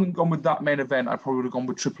if I hadn't gone with that main event, I probably would have gone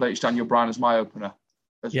with Triple H, Daniel Bryan as my opener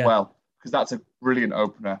as well, because that's a brilliant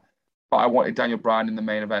opener. But I wanted Daniel Bryan in the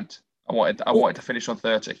main event. I wanted to finish on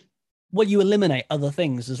 30. Well, you eliminate other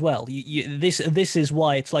things as well. This is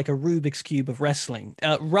why it's like a Rubik's Cube of wrestling.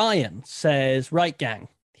 Ryan says, right, gang,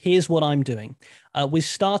 here's what I'm doing. We're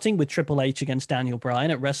starting with Triple H against Daniel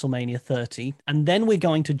Bryan at WrestleMania 30, and then we're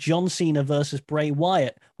going to John Cena versus Bray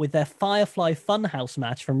Wyatt with their Firefly Funhouse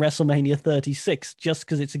match from WrestleMania 36, just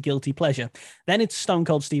because it's a guilty pleasure. Then it's Stone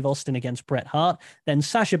Cold Steve Austin against Bret Hart, then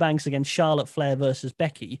Sasha Banks against Charlotte Flair versus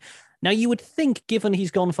Becky. Now, you would think, given he's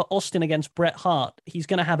gone for Austin against Bret Hart, he's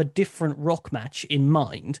going to have a different Rock match in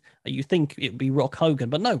mind. You think it would be Rock Hogan,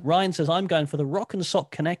 but no, Ryan says, I'm going for the Rock and Sock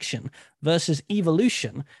Connection versus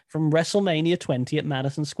Evolution from WrestleMania 20 at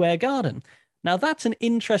Madison Square Garden. Now, that's an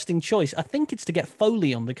interesting choice. I think it's to get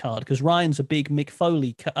Foley on the card, because Ryan's a big Mick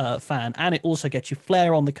Foley fan, and it also gets you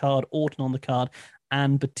Flair on the card, Orton on the card,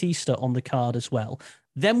 and Batista on the card as well.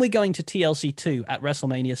 Then we're going to TLC 2 at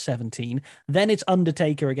WrestleMania 17. Then it's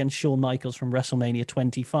Undertaker against Shawn Michaels from WrestleMania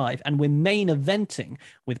 25. And we're main eventing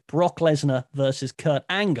with Brock Lesnar versus Kurt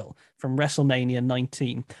Angle from WrestleMania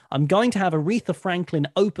 19. I'm going to have Aretha Franklin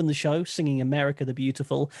open the show singing America the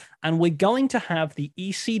Beautiful. And we're going to have the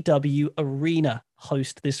ECW Arena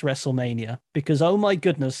host this WrestleMania. Because, oh my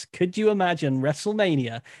goodness, could you imagine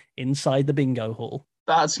WrestleMania inside the bingo hall?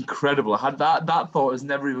 That's incredible. I had that thought has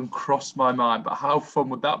never even crossed my mind, but how fun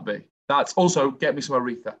would that be? That's also, get me some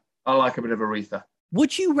Aretha. I like a bit of Aretha.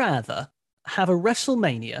 Would you rather have a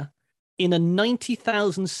WrestleMania in a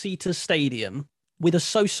 90,000 seater stadium with a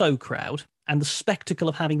so-so crowd and the spectacle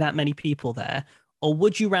of having that many people there, or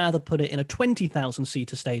would you rather put it in a 20,000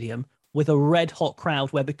 seater stadium with a red hot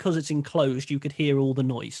crowd where, because it's enclosed, you could hear all the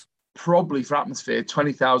noise? Probably for atmosphere,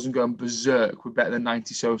 20,000 going berserk would be better than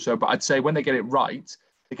 90 so-so. But I'd say when they get it right,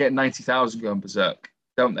 they get 90,000 going berserk,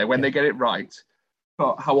 don't they? When they get it right.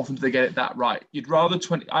 But how often do they get it that right?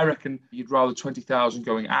 I reckon you'd rather 20,000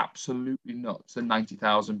 going absolutely nuts than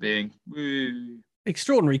 90,000 being woo.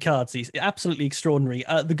 Extraordinary cards, these. Absolutely extraordinary.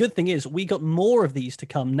 The good thing is we got more of these to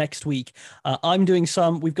come next week. I'm doing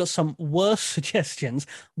we've got some worse suggestions.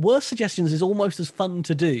 Worse suggestions is almost as fun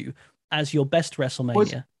to do as your best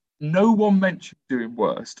WrestleMania. No one mentioned doing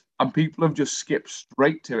worst, and people have just skipped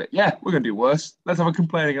straight to it. Yeah, we're going to do worst. Let's have a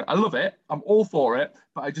complaining. I love it. I'm all for it,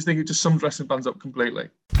 but I just think it just sums wrestling fans up completely.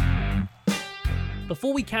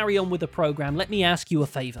 Before we carry on with the program, let me ask you a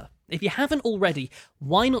favor. If you haven't already,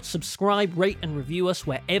 why not subscribe, rate, and review us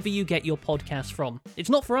wherever you get your podcasts from? It's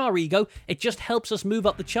not for our ego, it just helps us move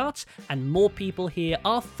up the charts and more people hear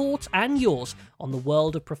our thoughts and yours on the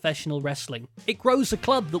world of professional wrestling. It grows the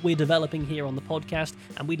club that we're developing here on the podcast,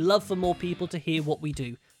 and we'd love for more people to hear what we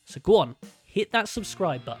do. So go on, hit that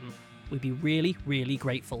subscribe button. We'd be really, really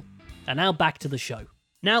grateful. And now back to the show.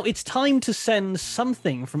 Now it's time to send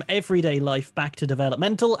something from everyday life back to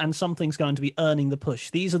developmental, and something's going to be earning the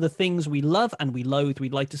push. These are the things we love and we loathe,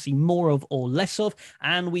 we'd like to see more of or less of,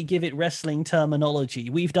 and we give it wrestling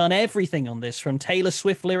terminology. We've done everything on this, from Taylor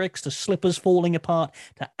Swift lyrics to slippers falling apart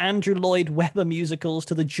to Andrew Lloyd Webber musicals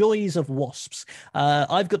to the joys of wasps.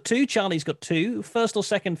 I've got two, Charlie's got two. First or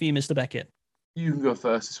second for you, Mr. Beckett? You can go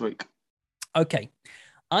first this week. Okay,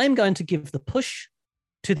 I'm going to give the push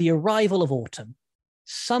to the arrival of autumn.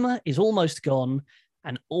 Summer is almost gone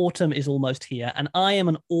and autumn is almost here. And I am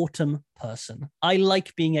an autumn person. I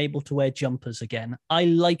like being able to wear jumpers again. I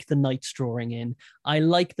like the nights drawing in. I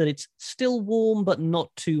like that it's still warm, but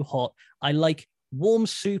not too hot. I like warm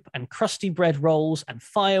soup and crusty bread rolls and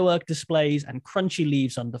firework displays and crunchy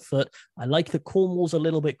leaves underfoot. I like that Cornwall's a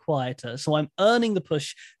little bit quieter. So I'm earning the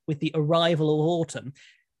push with the arrival of autumn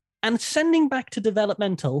and sending back to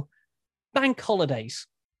developmental bank holidays.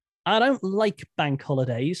 I don't like bank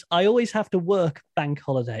holidays. I always have to work bank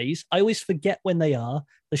holidays. I always forget when they are.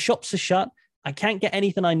 The shops are shut. I can't get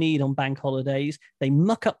anything I need on bank holidays. They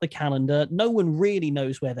muck up the calendar. No one really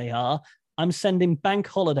knows where they are. I'm sending bank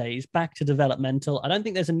holidays back to developmental. I don't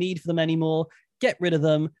think there's a need for them anymore. Get rid of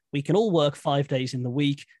them. We can all work 5 days in the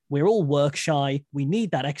week. We're all work shy. We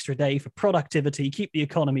need that extra day for productivity, keep the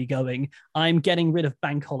economy going. I'm getting rid of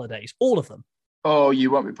bank holidays, all of them. Oh,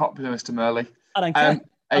 you won't be popular, Mr. Murley. I don't care.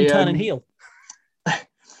 I'm turning heel.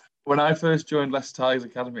 When I first joined Leicester Tigers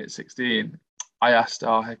Academy at 16, I asked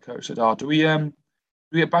our head coach, I said, do we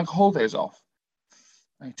get bank holidays off?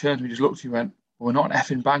 And he turned to me, just looked at me and went, well, we're not an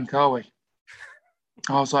effing bank, are we?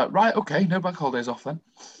 I was like, right, okay, no bank holidays off then.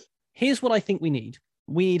 Here's what I think we need.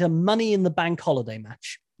 We need a money in the bank holiday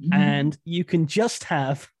match. And you can just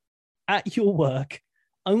have, at your work,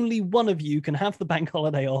 only one of you can have the bank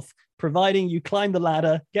holiday off, providing you climb the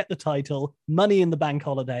ladder, get the title, money in the bank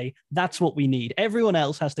holiday. That's what we need. Everyone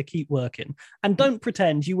else has to keep working. And don't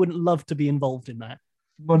pretend you wouldn't love to be involved in that.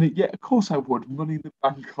 Money, yeah, of course I would. Money in the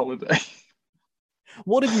bank holiday.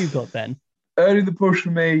 What have you got then? Earning the push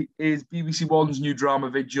for me is BBC One's new drama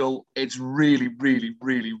Vigil. It's really, really,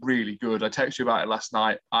 really, really good. I texted you about it last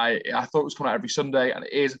night. I thought it was coming out every Sunday, and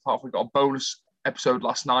it is. Apart from we got a bonus episode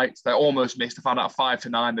last night that I almost missed. I found out at 5 to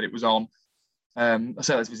 9 that it was on. I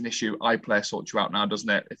said this was an issue. iPlayer sorts you out now, doesn't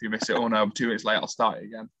it? If you miss it, oh no, I'm 2 minutes late, I'll start it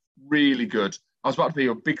again. Really good. I was about to be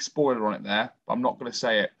a big spoiler on it there, but I'm not going to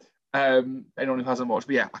say it. Anyone who hasn't watched,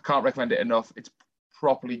 but yeah, I can't recommend it enough. It's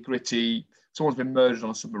properly gritty. Someone's been murdered on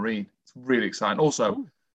a submarine. It's really exciting. Also,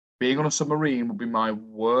 being on a submarine would be my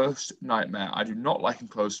worst nightmare. I do not like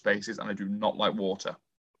enclosed spaces, and I do not like water.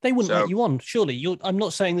 They wouldn't let you on, surely. I'm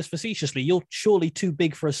not saying this facetiously. You're surely too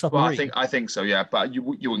big for a submarine. Well, I think so, yeah. But you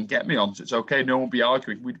wouldn't get me on, so it's okay. No one would be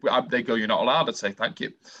arguing. They go, you're not allowed. I'd say thank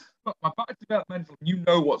you. But my back to developmental, you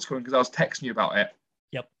know what's coming because I was texting you about it.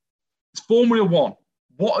 Yep. It's Formula One.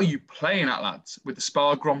 What are you playing at, lads, with the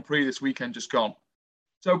Spa Grand Prix this weekend just gone?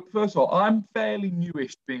 So, first of all, I'm fairly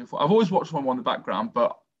newish to being I've always watched F1 in the background,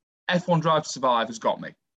 but F1 Drive to Survive has got me.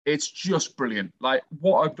 It's just brilliant. Like,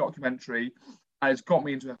 what a documentary. And it's got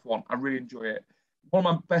me into F1. I really enjoy it. One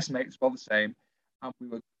of my best mates, well, the same.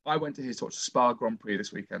 And I went to his sort of Spa Grand Prix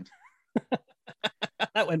this weekend.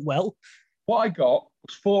 That went well. What I got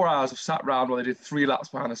was 4 hours of sat round while they did 3 laps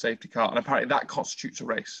behind a safety car. And apparently that constitutes a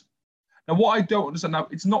race. Now, what I don't understand now,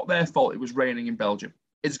 it's not their fault it was raining in Belgium.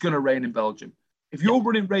 It's going to rain in Belgium. If you're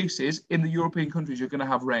running races in the European countries, you're going to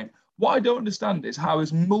have rain. What I don't understand is how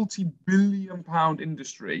this multi-billion-pound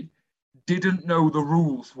industry didn't know the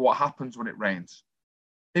rules for what happens when it rains.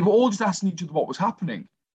 They were all just asking each other what was happening.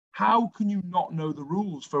 How can you not know the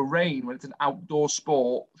rules for rain when it's an outdoor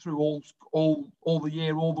sport through all the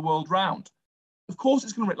year, all the world round? Of course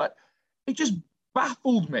it's going to rain. Like, it just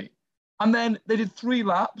baffled me. And then they did 3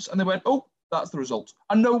 laps and they went, oh, that's the result.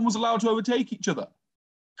 And no one was allowed to overtake each other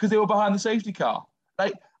because they were behind the safety car.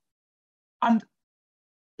 Like, and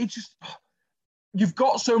it's just, you've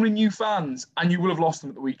got so many new fans and you will have lost them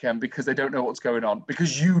at the weekend because they don't know what's going on,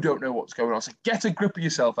 because you don't know what's going on. So get a grip of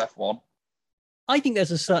yourself, F1. I think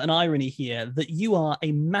there's a certain irony here that you are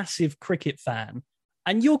a massive cricket fan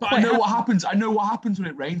and you're quite. I know what happens. I know what happens when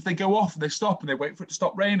it rains. They go off and they stop and they wait for it to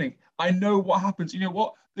stop raining. I know what happens. You know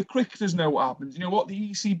what? The cricketers know what happens. You know what? The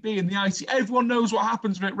ECB and the IC, everyone knows what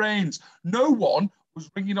happens when it rains. No one was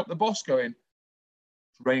ringing up the boss going,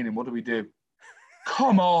 it's raining, what do we do?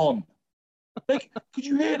 Come on. Like, could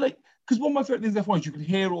you hear, like, because one of my favorite things in F1 is you can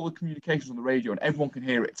hear all the communications on the radio and everyone can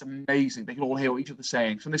hear it. It's amazing. They can all hear what each other's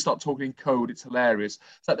saying. So when they start talking in code, it's hilarious.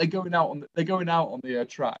 It's like they're going out on the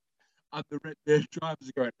track and the drivers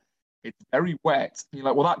are going, it's very wet. And you're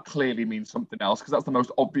like, well, that clearly means something else because that's the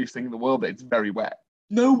most obvious thing in the world, that it's very wet.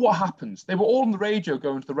 know what happens. They were all on the radio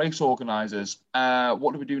going to the race organisers.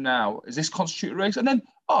 What do we do now? Is this constitute a race? And then,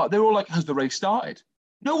 they were all like, has the race started?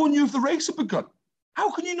 No one knew if the race had begun.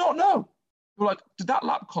 How can you not know? They were like, did that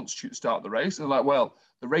lap constitute the start of the race? And they're like, well,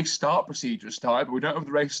 the race start procedure started, but we don't have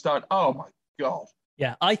the race started. Oh my God.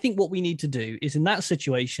 Yeah, I think what we need to do is in that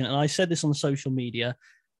situation, and I said this on social media,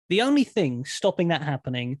 the only thing stopping that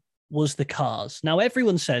happening was the cars. Now,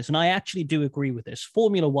 everyone says, and I actually do agree with this,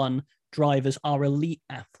 Formula One drivers are elite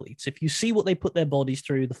athletes. If you see what they put their bodies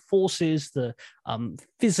through, the forces, the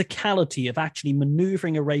physicality of actually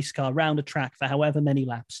maneuvering a race car around a track for however many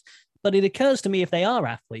laps. But it occurs to me, if they are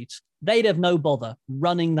athletes, they'd have no bother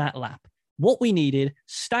running that lap. What we needed,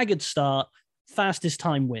 staggered start, fastest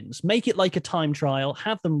time wins. Make it like a time trial,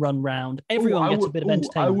 have them run round. Everyone gets a bit of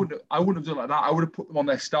entertainment. I wouldn't have done it like that. I would have put them on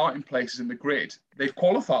their starting places in the grid. They've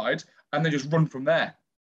qualified and they just run from there.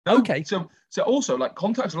 No, okay. So also, like,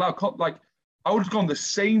 contact's allowed. I would have gone the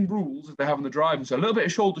same rules as they have in the driving. So a little bit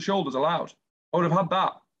of shoulder-to-shoulder's allowed. I would have had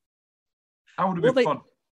that. That would have been fun.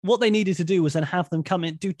 What they needed to do was then have them come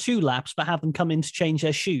in, do 2 laps, but have them come in to change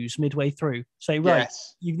their shoes midway through. Say, right,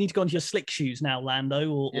 yes. You need to go into your slick shoes now, Lando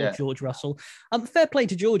or George Russell. Fair play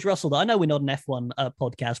to George Russell, though. I know we're not an F1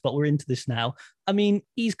 podcast, but we're into this now. I mean,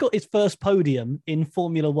 he's got his first podium in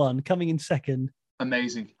Formula One, coming in second.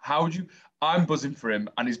 Amazing. I'm buzzing for him,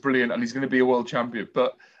 and he's brilliant, and he's going to be a world champion.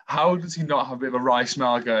 But how does he not have a bit of a wry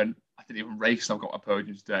smile going, I didn't even race, and I've got my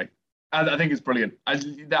podium today? And I think it's brilliant.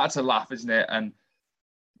 That's a laugh, isn't it? And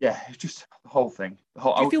yeah, it's just the whole thing.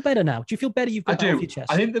 Do you feel better now? Do you feel better you've got that off your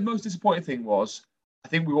chest? I think the most disappointing thing was, I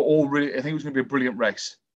think we were all I think it was going to be a brilliant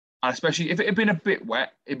race. And especially if it had been a bit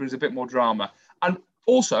wet, it was a bit more drama. And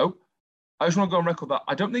also, I just want to go on record that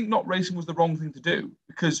I don't think not racing was the wrong thing to do,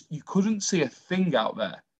 because you couldn't see a thing out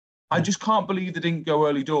there. I just can't believe they didn't go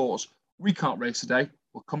early doors. We can't race today.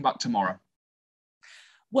 We'll come back tomorrow.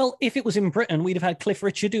 Well, if it was in Britain, we'd have had Cliff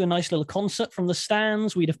Richard do a nice little concert from the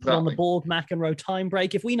stands. We'd have put on the Borg McEnroe time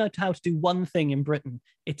break. If we know how to do one thing in Britain,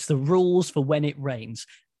 it's the rules for when it rains.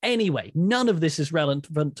 Anyway, none of this is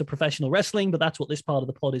relevant to professional wrestling, but that's what this part of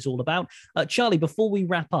the pod is all about. Charlie, before we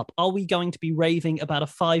wrap up, are we going to be raving about a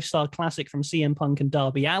 5-star classic from CM Punk and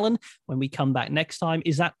Darby Allin when we come back next time?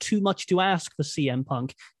 Is that too much to ask for CM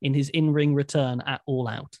Punk in his in-ring return at All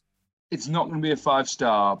Out? It's not going to be a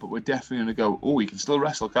 5-star, but we're definitely going to go, he can still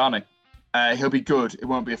wrestle, can't he? He'll be good. It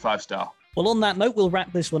won't be a 5-star. Well, on that note, we'll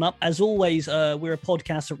wrap this one up. As always, we're a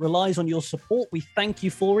podcast that relies on your support. We thank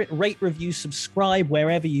you for it. Rate, review, subscribe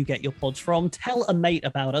wherever you get your pods from. Tell a mate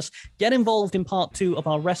about us. Get involved in part 2 of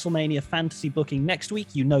our WrestleMania fantasy booking next week.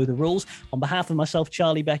 You know the rules. On behalf of myself,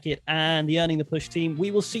 Charlie Beckett, and the Earning the Push team,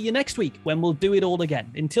 we will see you next week when we'll do it all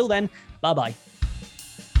again. Until then, bye-bye.